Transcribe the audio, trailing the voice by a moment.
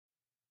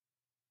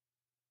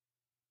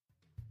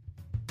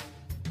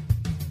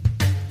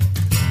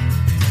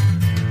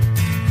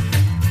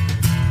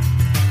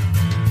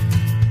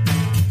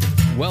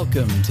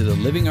Welcome to the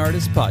Living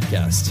Artist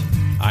Podcast.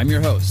 I'm your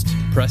host,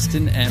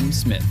 Preston M.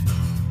 Smith.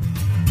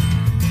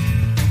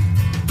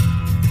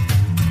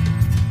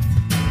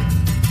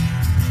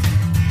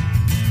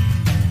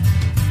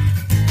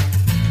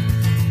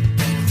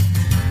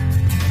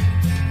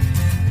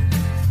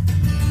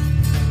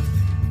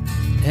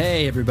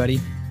 Hey,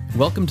 everybody.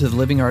 Welcome to the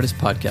Living Artist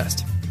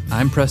Podcast.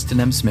 I'm Preston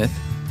M. Smith,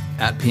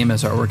 at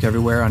PMS Artwork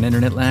everywhere on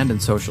internet land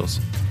and socials.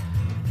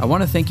 I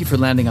want to thank you for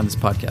landing on this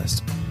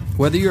podcast.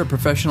 Whether you're a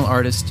professional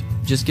artist,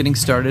 just getting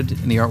started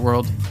in the art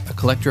world, a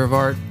collector of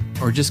art,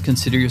 or just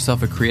consider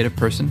yourself a creative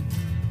person,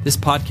 this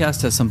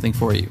podcast has something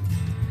for you.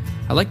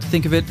 I like to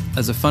think of it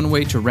as a fun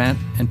way to rant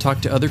and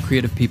talk to other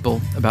creative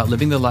people about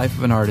living the life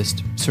of an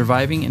artist,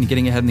 surviving and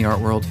getting ahead in the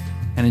art world,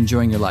 and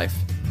enjoying your life.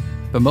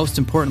 But most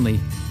importantly,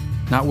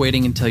 not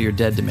waiting until you're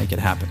dead to make it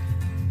happen.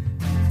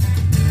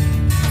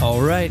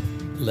 All right,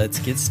 let's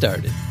get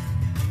started.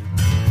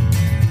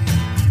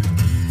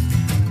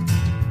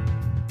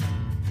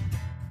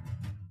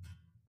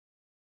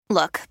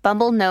 Look,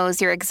 Bumble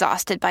knows you're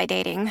exhausted by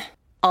dating.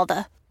 All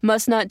the,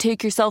 must not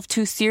take yourself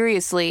too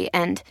seriously,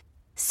 and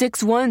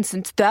 6'1"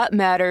 since that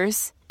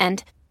matters,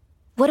 and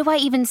what do I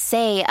even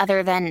say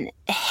other than,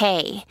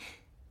 hey?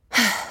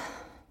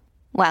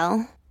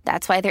 Well,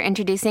 that's why they're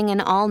introducing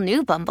an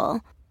all-new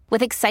Bumble,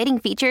 with exciting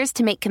features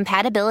to make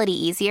compatibility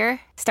easier,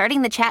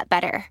 starting the chat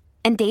better,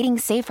 and dating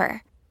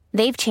safer.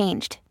 They've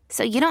changed,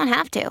 so you don't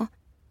have to.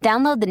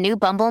 Download the new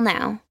Bumble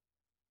now.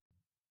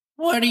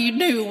 What do you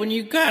do when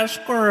you got a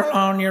squirrel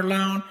on your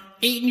lawn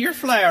eating your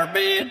flower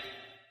bed?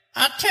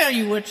 I tell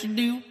you what you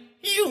do.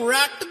 You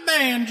rock the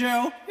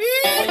banjo.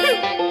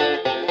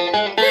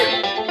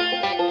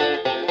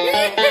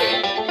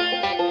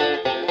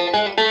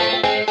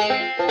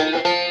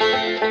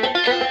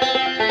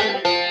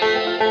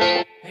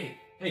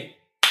 Hey.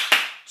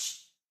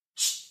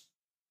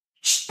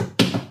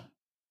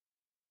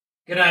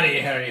 Get out of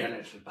here, you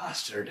little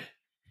bastard.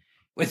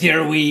 With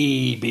your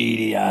wee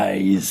beady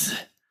eyes.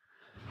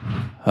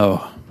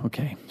 Oh,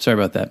 okay. Sorry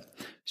about that.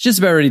 It's just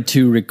about ready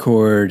to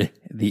record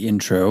the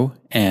intro,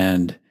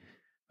 and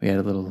we had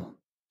a little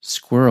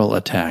squirrel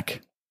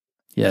attack.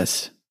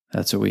 Yes,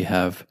 that's what we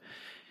have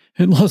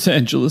in Los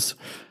Angeles.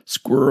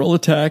 Squirrel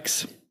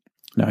attacks.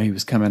 Now he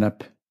was coming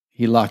up.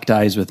 He locked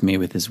eyes with me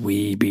with his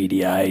wee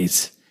beady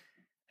eyes,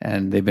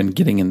 and they've been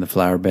getting in the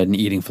flower bed and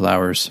eating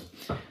flowers.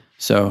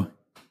 So,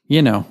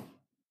 you know,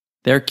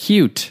 they're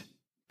cute,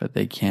 but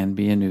they can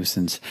be a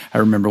nuisance. I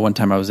remember one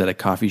time I was at a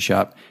coffee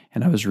shop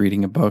and I was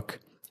reading a book,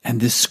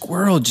 and this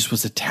squirrel just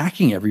was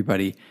attacking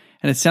everybody.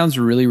 And it sounds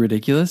really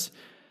ridiculous,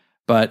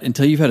 but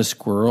until you've had a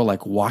squirrel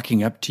like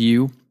walking up to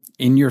you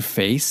in your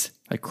face,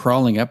 like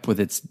crawling up with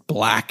its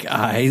black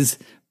eyes,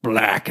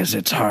 black as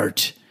its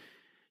heart,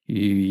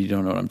 you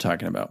don't know what I'm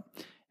talking about.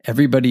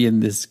 Everybody in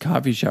this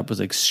coffee shop was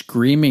like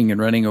screaming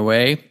and running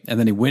away. And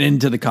then he went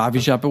into the coffee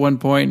shop at one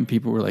point and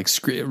people were like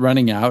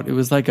running out. It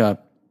was like a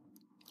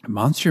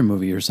monster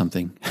movie or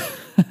something.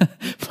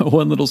 But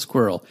one little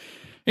squirrel.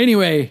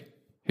 Anyway,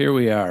 here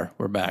we are.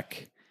 We're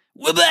back.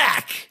 We're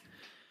back.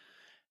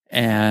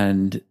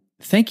 And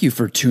thank you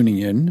for tuning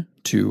in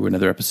to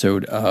another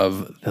episode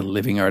of the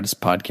Living Artist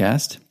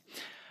Podcast.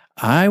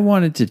 I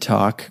wanted to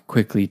talk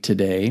quickly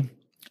today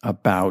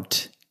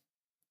about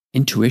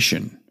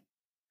intuition.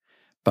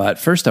 But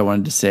first, I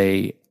wanted to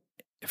say,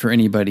 for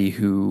anybody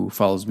who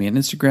follows me on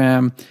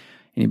Instagram,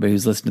 anybody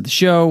who's listened to the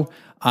show,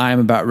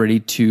 I'm about ready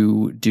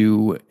to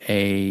do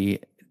a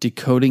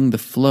Decoding the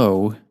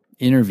Flow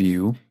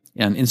interview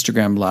on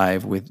Instagram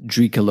Live with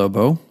Drika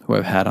Lobo, who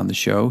I've had on the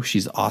show.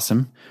 She's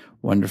awesome,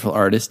 wonderful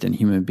artist and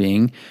human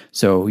being.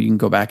 So you can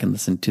go back and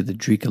listen to the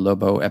Drika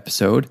Lobo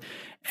episode,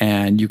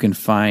 and you can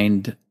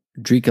find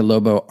Drika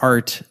Lobo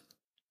Art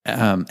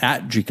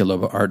at Drika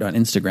Lobo Art on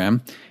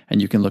Instagram,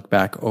 and you can look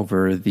back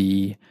over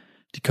the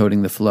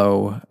Decoding the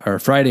Flow or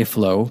Friday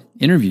Flow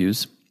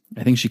interviews.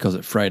 I think she calls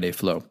it Friday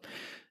Flow.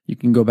 You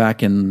can go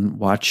back and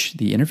watch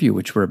the interview,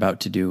 which we're about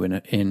to do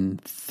in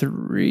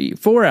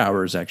 4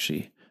 hours,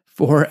 actually.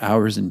 4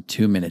 hours and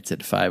 2 minutes at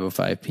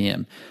 5:05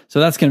 p.m.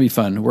 So that's going to be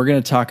fun. We're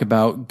going to talk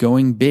about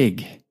going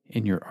big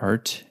in your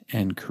art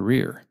and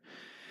career.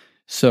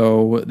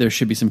 So there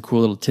should be some cool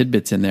little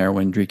tidbits in there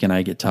when Drika and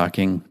I get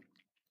talking.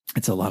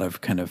 It's a lot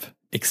of kind of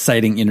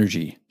exciting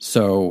energy.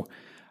 So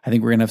I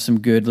think we're going to have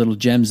some good little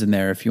gems in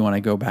there if you want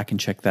to go back and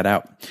check that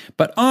out.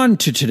 But on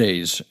to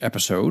today's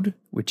episode,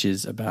 which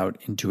is about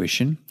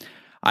intuition.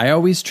 I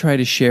always try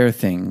to share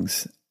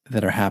things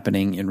that are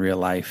happening in real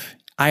life,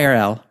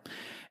 IRL,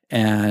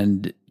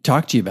 and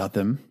talk to you about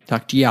them,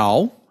 talk to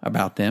y'all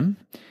about them.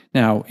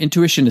 Now,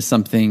 intuition is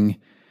something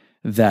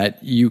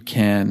that you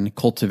can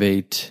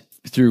cultivate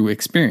through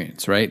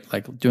experience, right?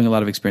 Like doing a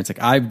lot of experience.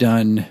 Like I've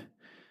done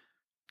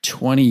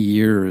 20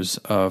 years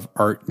of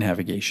art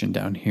navigation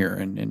down here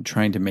and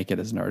trying to make it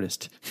as an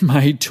artist.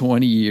 My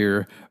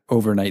 20-year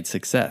overnight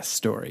success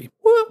story.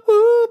 Whoop,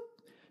 whoop.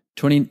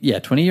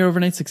 20-year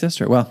overnight success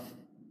story. Well,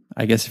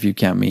 I guess if you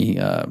count me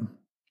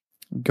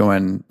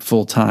going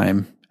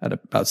full-time at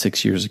about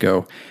 6 years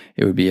ago,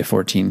 it would be a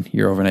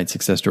 14-year overnight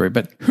success story.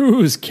 But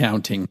who's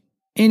counting?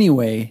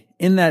 Anyway,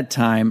 in that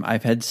time,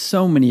 I've had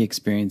so many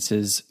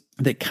experiences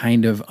that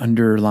kind of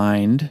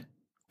underlined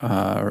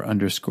or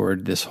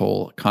underscored this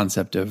whole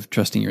concept of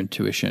trusting your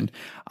intuition.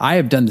 I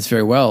have done this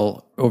very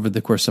well over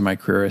the course of my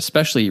career,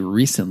 especially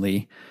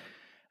recently.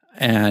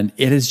 And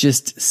it has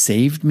just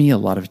saved me a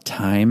lot of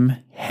time,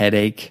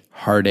 headache,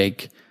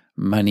 heartache,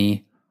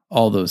 money,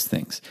 all those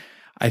things.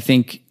 I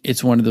think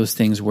it's one of those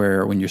things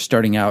where when you're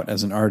starting out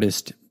as an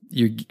artist,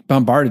 you're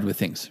bombarded with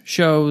things,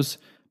 shows,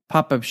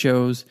 pop-up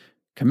shows,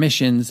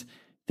 commissions,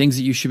 things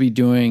that you should be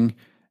doing,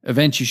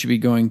 events you should be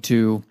going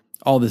to,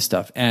 all this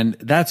stuff. And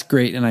that's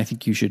great. And I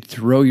think you should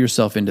throw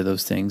yourself into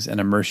those things and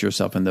immerse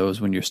yourself in those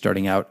when you're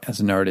starting out as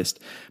an artist.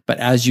 But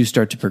as you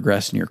start to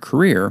progress in your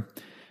career,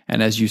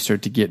 and as you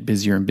start to get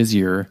busier and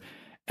busier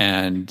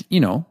and,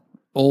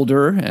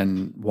 older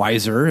and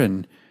wiser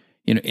and,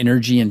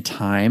 energy and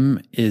time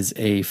is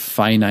a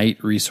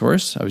finite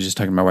resource. I was just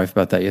talking to my wife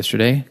about that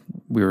yesterday.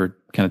 We were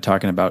kind of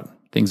talking about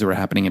things that were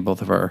happening in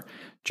both of our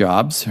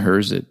jobs,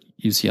 hers at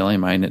UCLA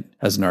and mine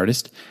as an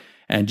artist,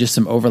 and just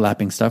some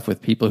overlapping stuff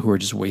with people who are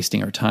just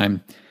wasting our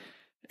time.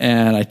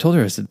 And I told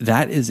her, I said,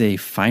 that is a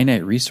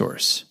finite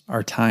resource,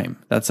 our time.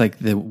 That's like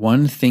the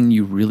one thing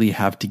you really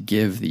have to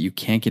give that you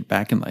can't get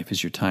back in life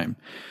is your time.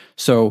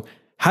 So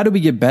how do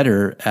we get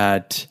better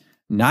at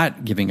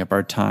not giving up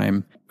our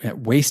time, at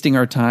wasting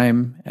our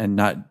time, and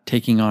not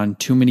taking on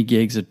too many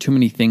gigs or too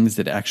many things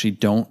that actually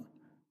don't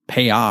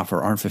pay off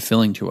or aren't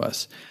fulfilling to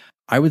us?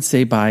 I would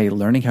say by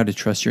learning how to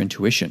trust your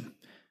intuition,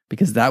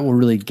 because that will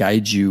really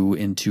guide you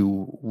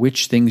into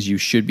which things you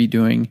should be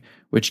doing,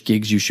 which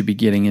gigs you should be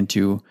getting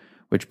into,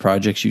 which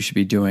projects you should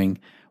be doing,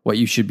 what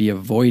you should be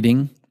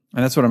avoiding.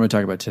 And that's what I'm going to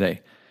talk about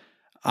today.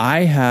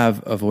 I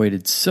have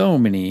avoided so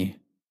many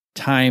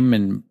time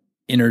and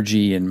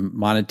energy and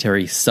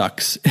monetary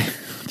sucks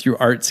through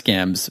art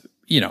scams.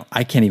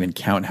 I can't even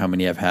count how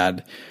many I've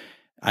had.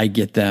 I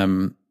get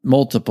them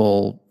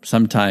multiple,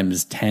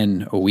 sometimes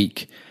 10 a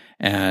week.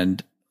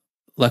 And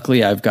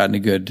luckily I've gotten a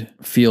good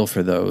feel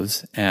for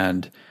those.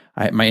 And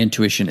my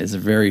intuition is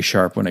very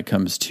sharp when it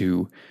comes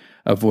to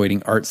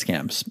avoiding art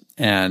scams.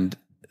 And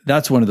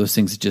that's one of those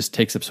things that just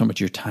takes up so much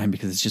of your time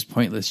because it's just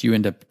pointless. You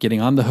end up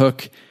getting on the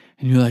hook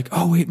and you're like,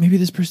 oh, wait, maybe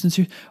this person's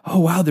here. Oh,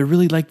 wow, they're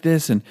really like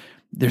this. And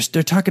they're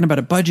talking about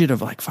a budget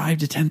of like $5,000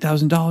 to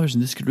 $10,000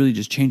 and this could really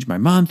just change my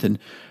month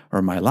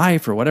or my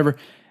life or whatever.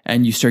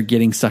 And you start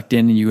getting sucked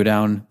in and you go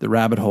down the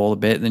rabbit hole a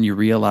bit. And then you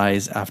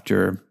realize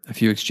after a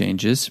few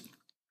exchanges,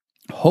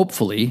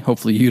 hopefully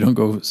you don't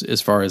go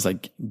as far as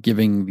like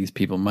giving these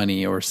people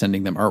money or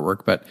sending them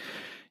artwork, but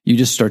you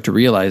just start to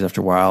realize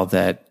after a while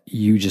that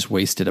you just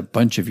wasted a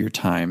bunch of your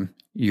time,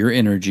 your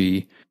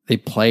energy. They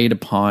played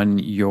upon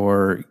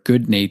your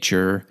good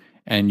nature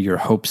and your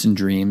hopes and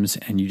dreams,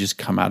 and you just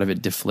come out of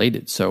it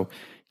deflated. So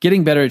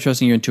getting better at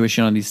trusting your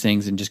intuition on these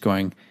things and just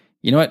going,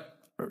 you know what,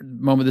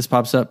 moment this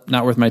pops up,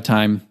 not worth my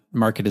time,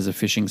 mark it as a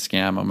phishing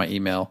scam on my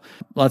email.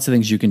 Lots of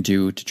things you can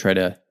do to try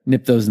to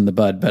nip those in the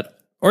bud.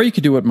 Or you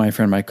could do what my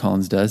friend Mike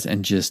Collins does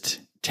and just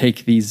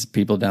take these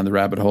people down the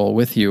rabbit hole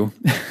with you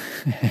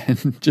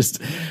and just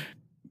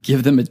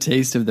give them a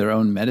taste of their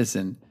own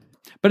medicine.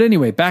 But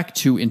anyway, back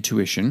to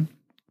intuition.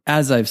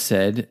 As I've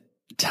said,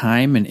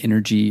 time and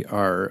energy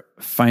are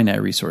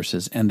finite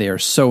resources, and they are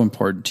so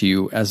important to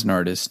you as an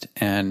artist.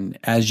 And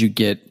as you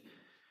get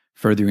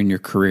further in your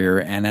career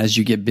and as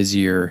you get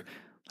busier,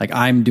 like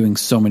I'm doing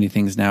so many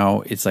things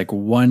now, it's like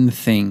one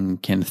thing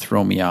can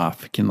throw me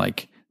off, can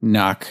like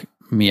knock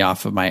me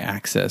off of my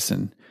axis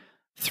and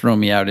throw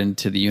me out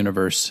into the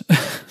universe.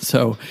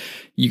 So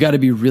you got to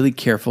be really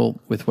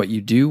careful with what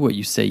you do, what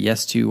you say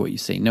yes to, what you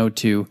say no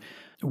to,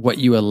 what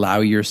you allow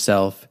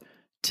yourself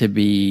to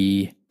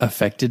be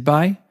affected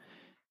by.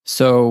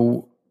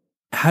 So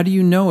how do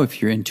you know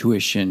if your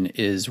intuition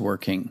is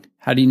working?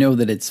 How do you know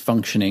that it's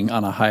functioning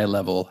on a high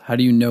level? How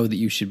do you know that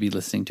you should be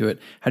listening to it?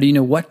 How do you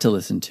know what to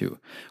listen to?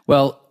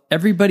 Well,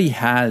 everybody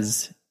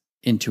has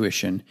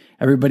intuition.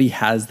 Everybody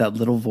has that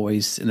little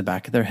voice in the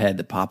back of their head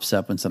that pops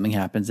up when something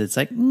happens. It's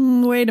like,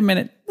 wait a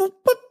minute. Wait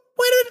a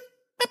minute.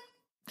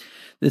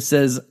 This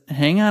says,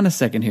 hang on a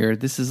second here.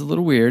 This is a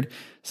little weird.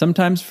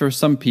 Sometimes for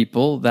some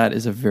people, that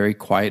is a very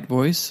quiet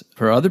voice.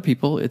 For other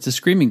people, it's a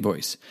screaming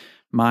voice.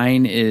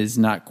 Mine is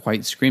not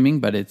quite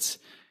screaming, but it's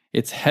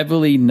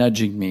heavily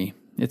nudging me.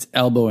 It's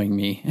elbowing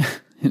me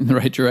in the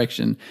right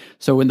direction.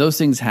 So when those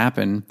things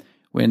happen,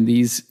 when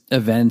these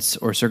events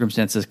or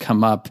circumstances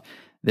come up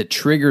that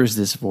triggers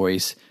this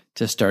voice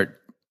to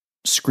start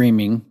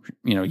screaming,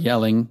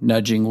 yelling,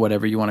 nudging,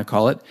 whatever you want to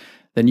call it,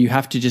 then you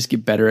have to just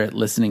get better at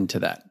listening to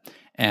that.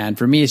 And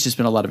for me, it's just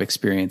been a lot of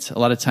experience. A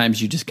lot of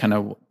times you just kind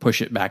of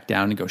push it back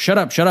down and go, shut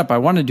up. I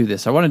want to do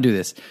this.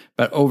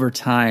 But over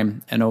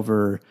time and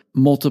over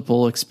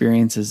multiple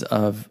experiences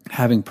of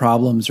having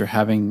problems or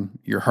having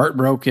your heart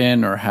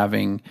broken or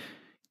having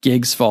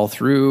gigs fall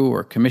through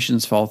or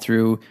commissions fall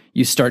through,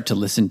 you start to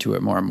listen to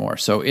it more and more.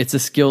 So it's a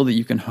skill that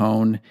you can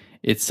hone.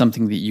 It's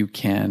something that you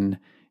can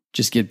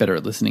just get better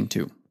at listening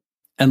to.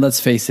 And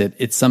let's face it,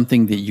 it's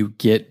something that you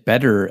get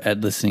better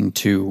at listening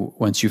to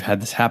once you've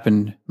had this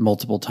happen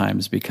multiple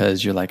times,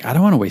 because you're like, I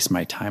don't want to waste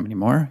my time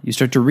anymore. You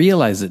start to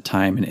realize that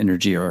time and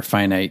energy are a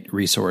finite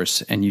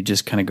resource, and you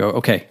just kind of go,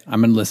 okay,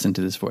 I'm going to listen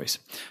to this voice.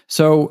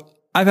 So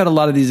I've had a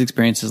lot of these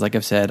experiences. Like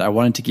I've said, I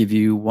wanted to give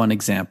you one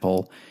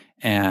example,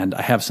 and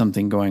I have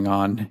something going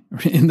on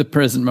in the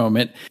present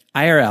moment,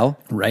 IRL,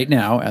 right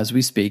now as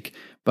we speak,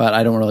 but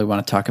I don't really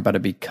want to talk about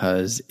it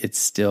because it's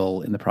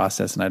still in the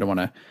process, and I don't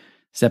want to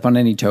step on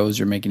any toes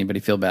or make anybody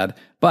feel bad.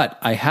 But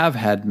I have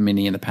had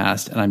many in the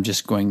past, and I'm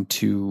just going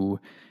to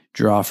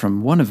draw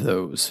from one of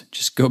those.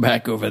 Just go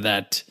back over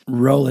that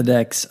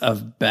Rolodex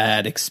of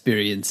bad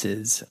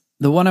experiences.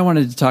 The one I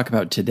wanted to talk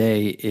about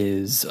today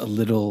is a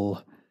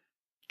little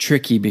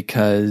tricky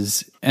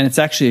because, and it's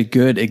actually a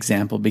good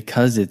example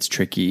because it's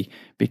tricky,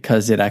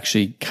 because it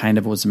actually kind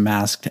of was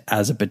masked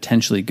as a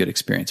potentially good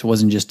experience. It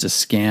wasn't just a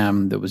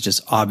scam that was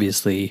just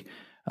obviously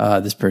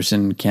this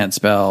person can't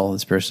spell.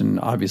 This person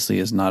obviously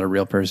is not a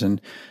real person.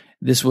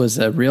 This was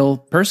a real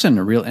person,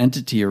 a real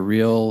entity, a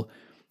real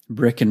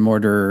brick and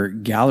mortar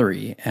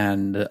gallery.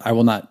 And I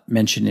will not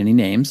mention any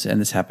names. And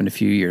this happened a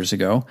few years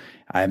ago.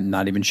 I'm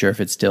not even sure if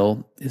it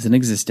still is in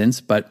existence,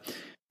 but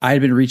I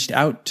had been reached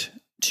out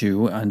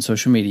to on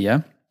social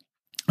media,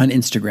 on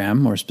Instagram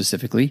more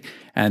specifically.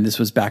 And this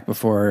was back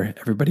before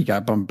everybody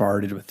got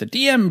bombarded with the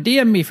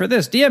DM me for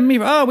this, DM me.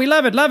 Oh, we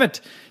love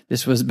it.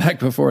 This was back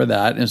before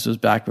that. And this was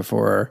back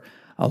before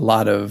a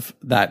lot of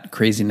that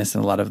craziness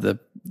and a lot of the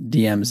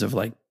DMs of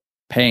like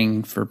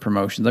paying for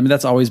promotions. I mean,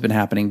 that's always been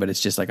happening, but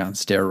it's just like on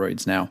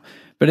steroids now.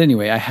 But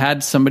anyway, I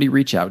had somebody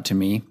reach out to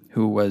me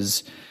who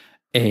was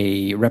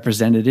a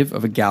representative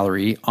of a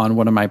gallery on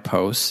one of my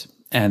posts.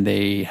 And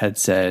they had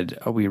said,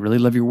 oh, we really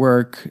love your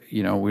work.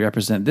 You know, we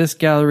represent this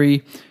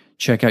gallery.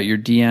 Check out your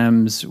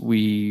DMs.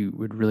 We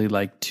would really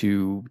like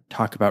to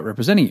talk about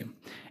representing you.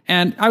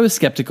 And I was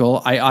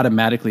skeptical. I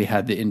automatically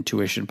had the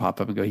intuition pop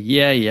up and go,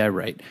 yeah,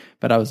 right.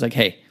 But I was like,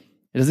 hey,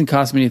 it doesn't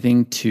cost me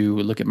anything to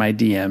look at my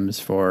DMs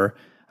for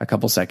a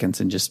couple seconds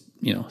and just,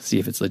 see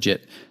if it's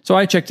legit. So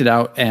I checked it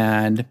out,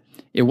 and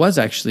it was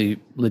actually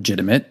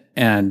legitimate,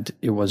 and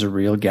it was a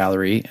real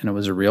gallery, and it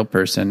was a real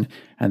person,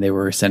 and they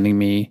were sending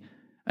me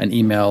an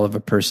email of a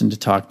person to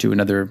talk to,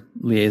 another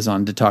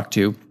liaison to talk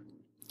to,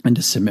 and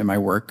to submit my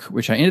work,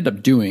 which I ended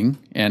up doing.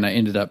 And I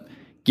ended up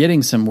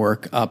getting some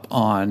work up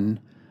on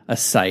a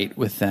site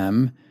with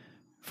them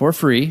for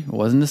free. It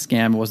wasn't a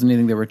scam. It wasn't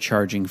anything they were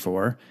charging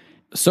for.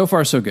 So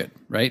far, so good,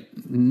 right?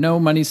 No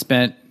money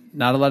spent,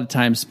 not a lot of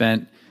time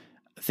spent.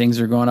 Things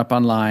are going up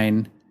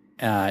online.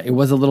 It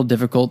was a little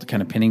difficult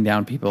kind of pinning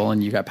down people,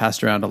 and you got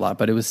passed around a lot,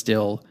 but it was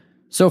still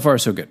so far,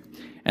 so good.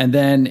 And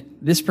then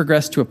this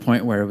progressed to a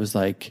point where it was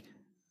like,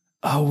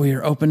 oh,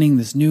 we're opening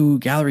this new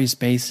gallery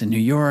space in New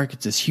York.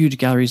 It's this huge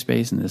gallery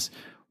space in this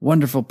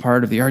wonderful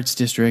part of the arts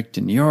district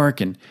in New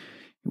York. And,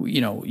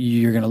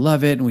 you're going to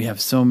love it. And we have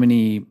so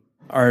many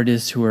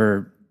artists who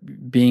are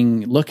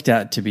being looked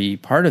at to be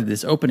part of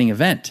this opening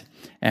event.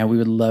 And we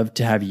would love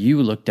to have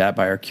you looked at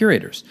by our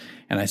curators.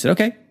 And I said,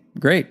 okay,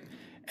 great.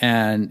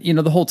 And,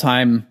 the whole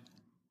time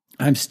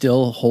I'm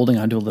still holding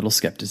on to a little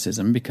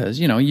skepticism because,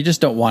 you just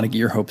don't want to get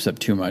your hopes up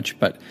too much.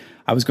 But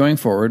I was going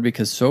forward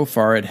because so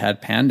far it had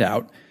panned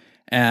out.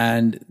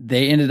 And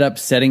they ended up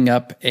setting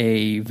up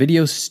a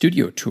video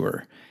studio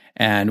tour.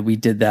 And we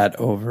did that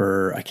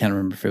over, I can't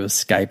remember if it was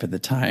Skype at the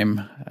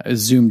time.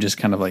 Zoom just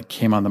kind of like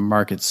came on the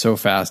market so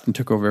fast and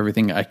took over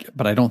everything.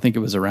 But I don't think it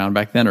was around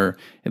back then, or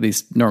at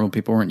least normal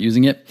people weren't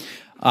using it.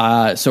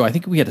 So I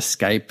think we had a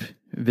Skype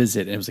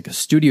visit, and it was like a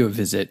studio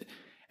visit.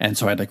 And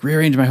so I'd like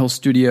rearrange my whole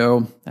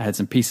studio. I had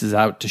some pieces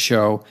out to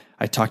show.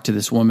 I talked to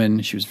this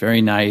woman. She was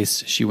very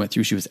nice. She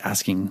was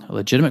asking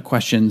legitimate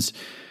questions.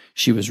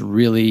 She was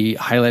really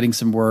highlighting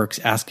some works,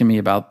 asking me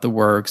about the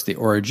works, the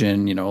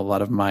origin, a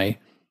lot of my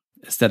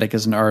aesthetic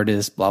as an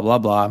artist, blah, blah,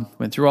 blah.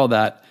 Went through all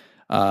that.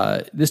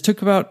 This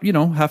took about,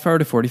 half hour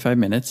to 45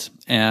 minutes.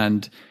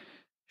 And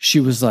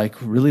she was like,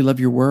 really love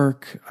your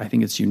work. I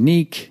think it's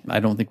unique. I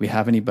don't think we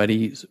have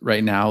anybody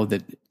right now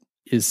that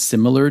is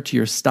similar to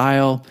your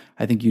style.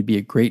 I think you'd be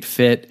a great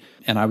fit.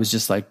 And I was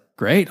just like,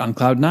 great, on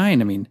cloud nine.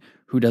 I mean,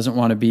 who doesn't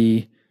want to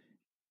be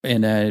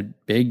in a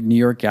big New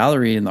York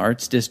gallery in the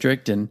arts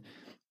district and,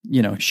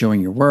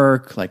 showing your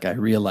work? Like, I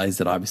realized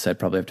that obviously I'd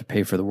probably have to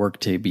pay for the work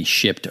to be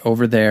shipped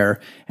over there.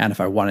 And if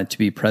I wanted to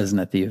be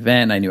present at the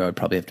event, I knew I would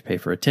probably have to pay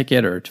for a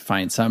ticket or to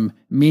find some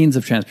means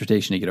of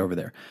transportation to get over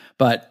there.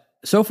 But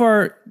so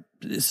far,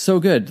 so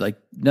good. Like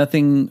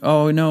nothing,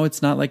 oh no,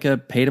 it's not like a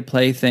pay to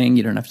play thing.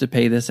 You don't have to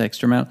pay this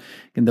extra amount.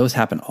 And those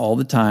happen all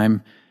the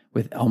time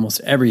with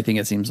almost everything,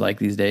 it seems like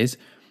these days.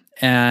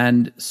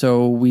 And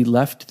so we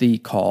left the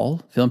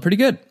call feeling pretty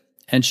good.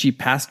 And she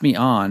passed me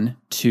on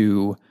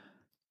to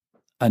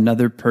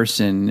another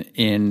person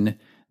in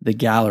the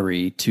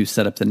gallery to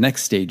set up the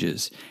next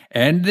stages.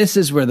 And this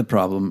is where the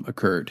problem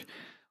occurred.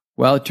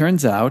 Well, it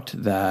turns out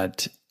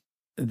that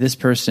this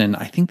person,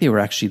 I think they were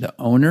actually the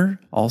owner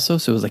also.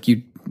 So it was like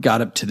you got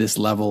up to this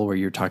level where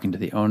you're talking to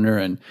the owner.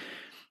 And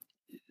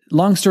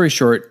long story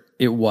short,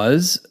 it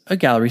was a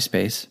gallery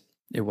space.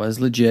 It was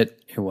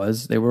legit.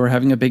 They were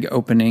having a big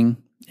opening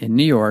in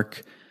New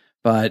York,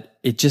 but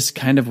it just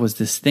kind of was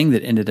this thing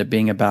that ended up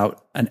being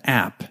about an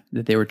app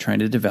that they were trying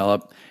to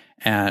develop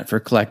for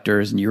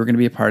collectors, and you were going to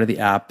be a part of the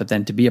app. But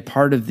then to be a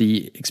part of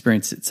the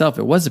experience itself,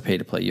 it was a pay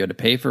to play. You had to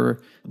pay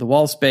for the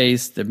wall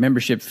space, the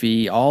membership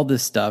fee, all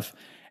this stuff.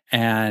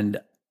 And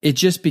it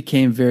just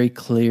became very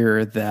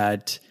clear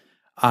that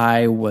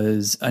I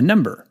was a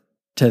number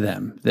to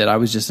them, that I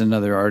was just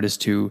another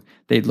artist who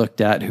they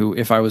looked at, who,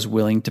 if I was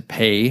willing to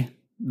pay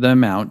the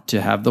amount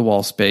to have the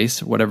wall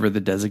space, whatever the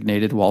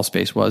designated wall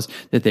space was,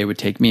 that they would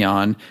take me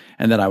on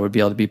and that I would be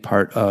able to be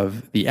part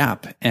of the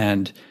app.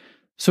 And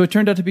so it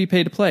turned out to be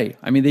pay to play.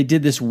 I mean, they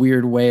did this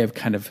weird way of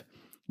kind of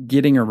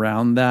getting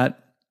around that.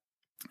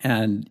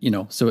 And,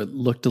 so it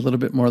looked a little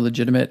bit more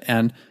legitimate.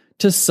 And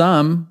to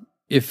some,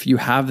 if you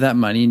have that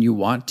money and you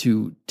want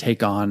to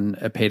take on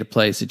a pay to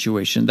play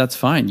situation, that's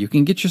fine. You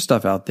can get your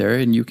stuff out there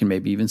and you can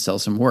maybe even sell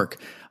some work.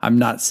 I'm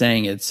not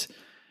saying it's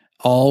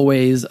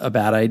always a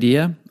bad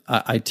idea.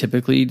 I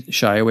typically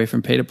shy away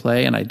from pay to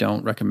play and I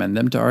don't recommend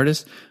them to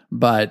artists,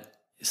 but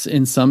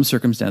in some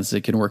circumstances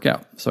it can work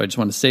out. So I just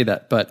want to say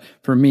that. But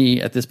for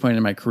me, at this point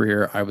in my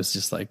career, I was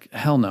just like,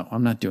 hell no,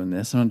 I'm not doing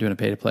this. I'm not doing a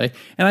pay to play.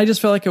 And I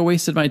just felt like I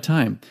wasted my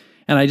time.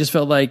 And I just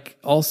felt like,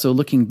 also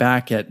looking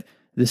back at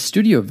the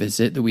studio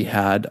visit that we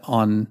had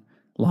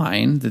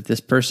online, that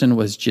this person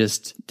was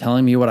just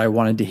telling me what I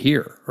wanted to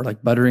hear, or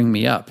like buttering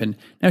me up. And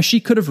now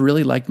she could have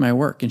really liked my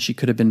work and she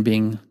could have been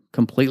being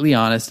completely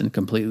honest and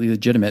completely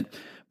legitimate.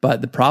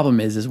 But the problem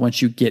is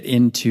once you get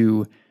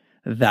into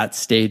that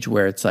stage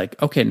where it's like,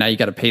 okay, now you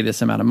got to pay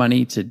this amount of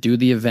money to do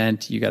the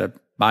event. You got to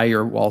buy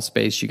your wall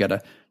space. You got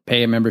to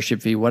pay a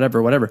membership fee,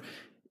 whatever.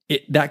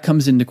 That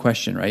comes into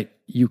question, right?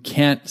 You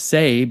can't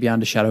say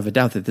beyond a shadow of a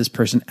doubt that this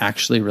person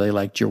actually really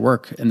liked your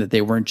work and that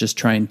they weren't just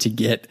trying to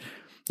get,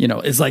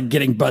 it's like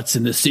getting butts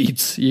in the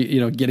seats,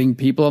 getting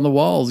people on the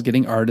walls,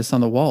 getting artists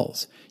on the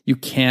walls. You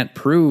can't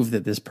prove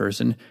that this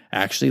person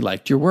actually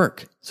liked your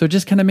work. So it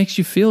just kind of makes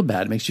you feel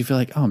bad. It makes you feel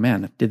like, oh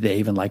man, did they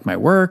even like my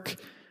work?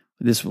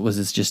 Was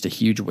this just a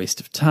huge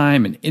waste of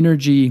time and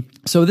energy?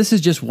 So this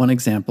is just one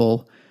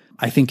example.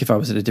 I think if I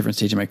was at a different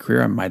stage in my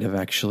career, I might have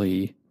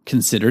actually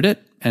considered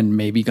it and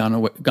maybe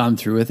gone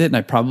through with it. And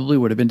I probably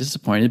would have been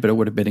disappointed, but it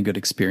would have been a good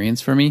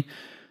experience for me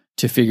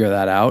to figure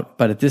that out.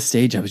 But at this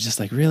stage, I was just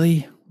like,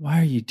 really? Why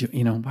are you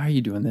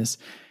doing this?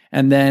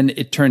 And then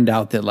it turned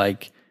out that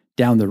like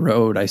down the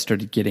road, I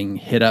started getting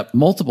hit up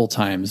multiple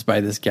times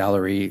by this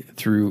gallery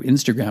through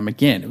Instagram.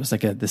 Again, it was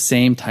like the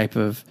same type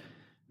of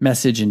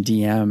message and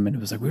DM. And it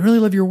was like, we really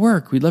love your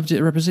work. We'd love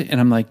to represent. And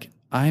I'm like,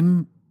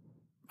 I'm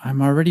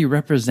already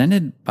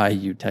represented by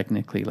you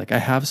technically. Like I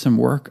have some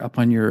work up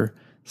on your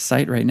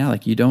site right now.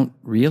 Like you don't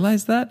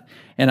realize that?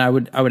 And I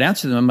would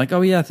answer them. I'm like,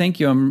 oh yeah, thank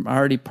you. I'm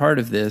already part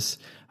of this.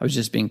 I was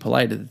just being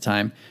polite at the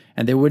time.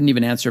 And they wouldn't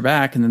even answer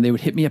back. And then they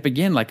would hit me up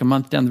again like a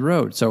month down the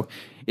road. So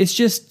it's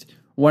just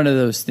one of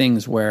those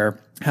things where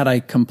had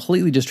I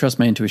completely just trust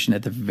my intuition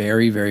at the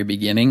very, very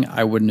beginning,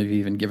 I wouldn't have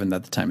even given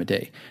that the time of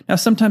day. Now,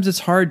 sometimes it's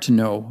hard to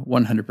know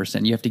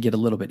 100%. You have to get a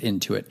little bit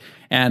into it.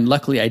 And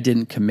luckily, I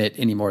didn't commit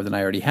any more than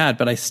I already had,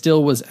 but I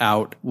still was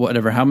out,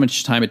 how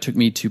much time it took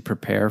me to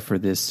prepare for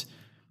this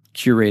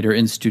curator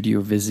in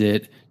studio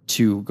visit,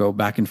 to go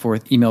back and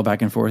forth, email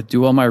back and forth,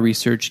 do all my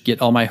research,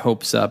 get all my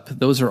hopes up.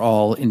 Those are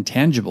all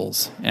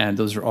intangibles, and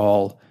those are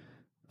all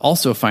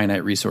also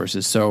finite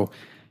resources. So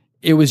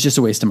it was just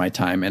a waste of my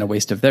time and a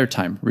waste of their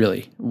time,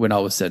 really, when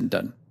all was said and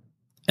done.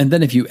 And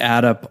then if you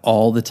add up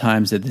all the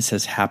times that this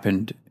has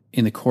happened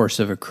in the course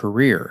of a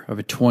career, of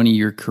a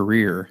 20-year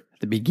career, at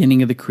the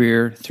beginning of the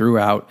career,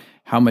 throughout,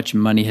 how much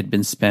money had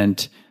been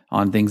spent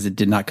on things that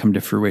did not come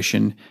to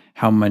fruition,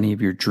 how many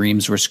of your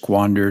dreams were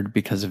squandered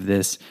because of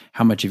this,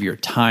 how much of your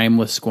time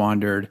was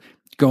squandered,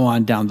 go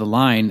on down the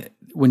line.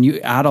 When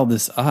you add all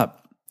this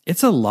up,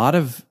 it's a lot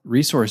of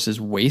resources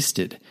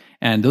wasted.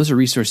 And those are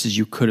resources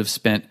you could have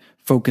spent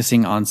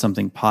focusing on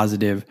something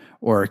positive,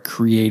 or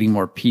creating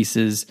more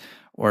pieces,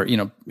 or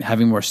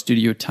having more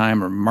studio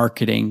time, or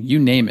marketing, you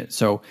name it.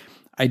 So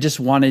I just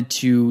wanted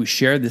to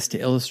share this to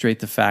illustrate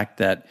the fact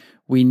that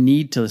we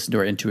need to listen to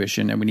our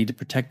intuition and we need to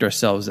protect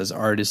ourselves as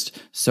artists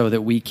so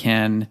that we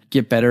can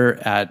get better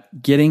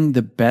at getting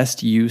the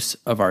best use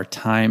of our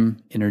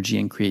time, energy,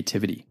 and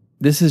creativity.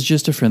 This is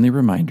just a friendly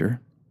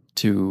reminder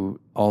to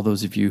all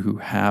those of you who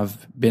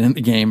have been in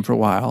the game for a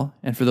while.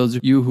 And for those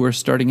of you who are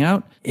starting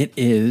out, it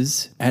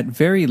is at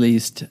very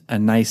least a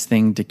nice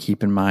thing to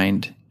keep in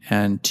mind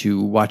and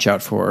to watch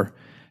out for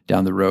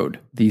down the road.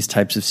 These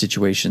types of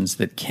situations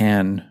that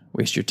can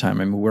waste your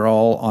time. I mean, we're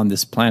all on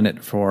this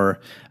planet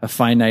for a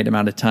finite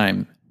amount of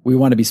time. We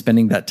want to be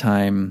spending that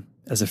time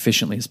as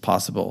efficiently as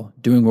possible,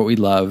 doing what we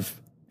love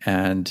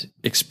and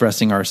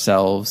expressing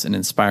ourselves and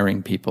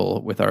inspiring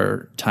people with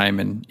our time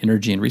and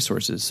energy and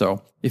resources.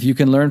 So if you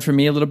can learn from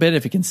me a little bit,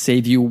 if it can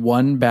save you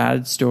one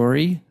bad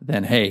story,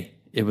 then hey,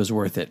 it was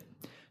worth it.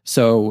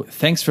 So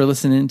thanks for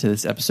listening to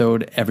this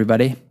episode,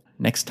 everybody.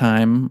 Next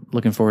time,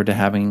 looking forward to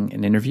having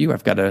an interview.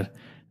 I've got a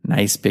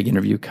nice big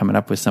interview coming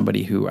up with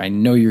somebody who I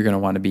know you're going to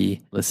want to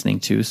be listening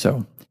to.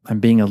 So I'm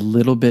being a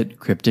little bit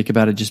cryptic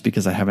about it just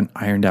because I haven't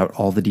ironed out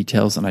all the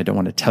details and I don't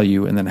want to tell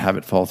you and then have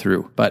it fall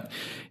through. But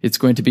it's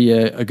going to be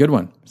a good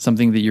one,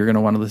 something that you're going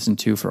to want to listen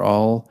to for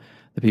all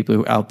the people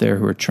who out there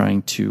who are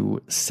trying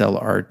to sell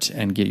art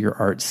and get your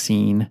art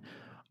seen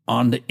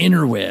on the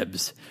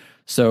interwebs.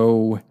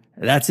 So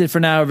that's it for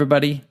now,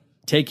 everybody.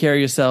 Take care of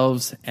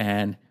yourselves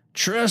and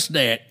trust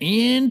that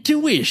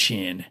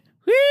intuition.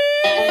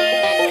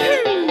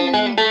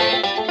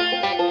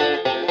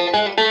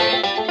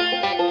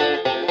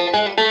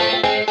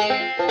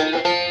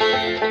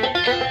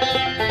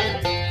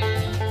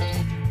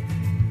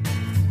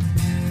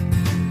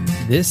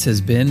 This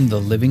has been the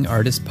Living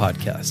Artist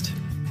Podcast.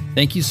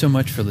 Thank you so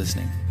much for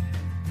listening.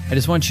 I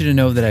just want you to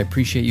know that I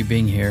appreciate you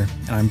being here,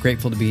 and I'm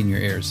grateful to be in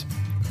your ears.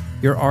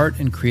 Your art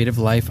and creative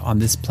life on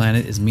this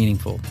planet is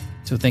meaningful,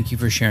 so thank you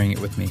for sharing it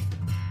with me.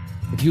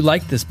 If you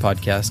like this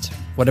podcast,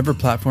 whatever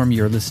platform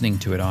you're listening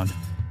to it on,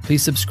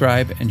 please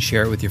subscribe and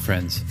share it with your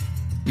friends.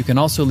 You can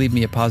also leave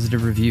me a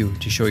positive review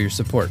to show your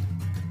support.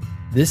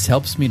 This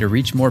helps me to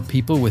reach more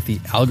people with the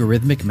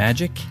algorithmic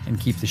magic and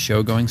keep the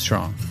show going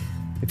strong.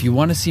 If you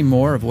want to see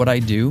more of what I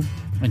do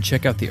and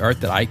check out the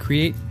art that I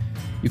create,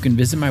 you can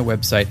visit my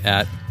website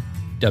at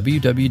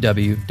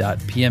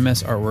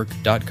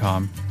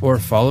www.pmsartwork.com or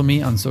follow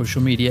me on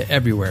social media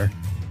everywhere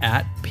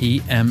at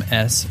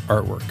PMS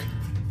Artwork.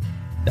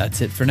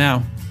 That's it for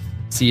now.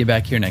 See you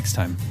back here next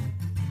time.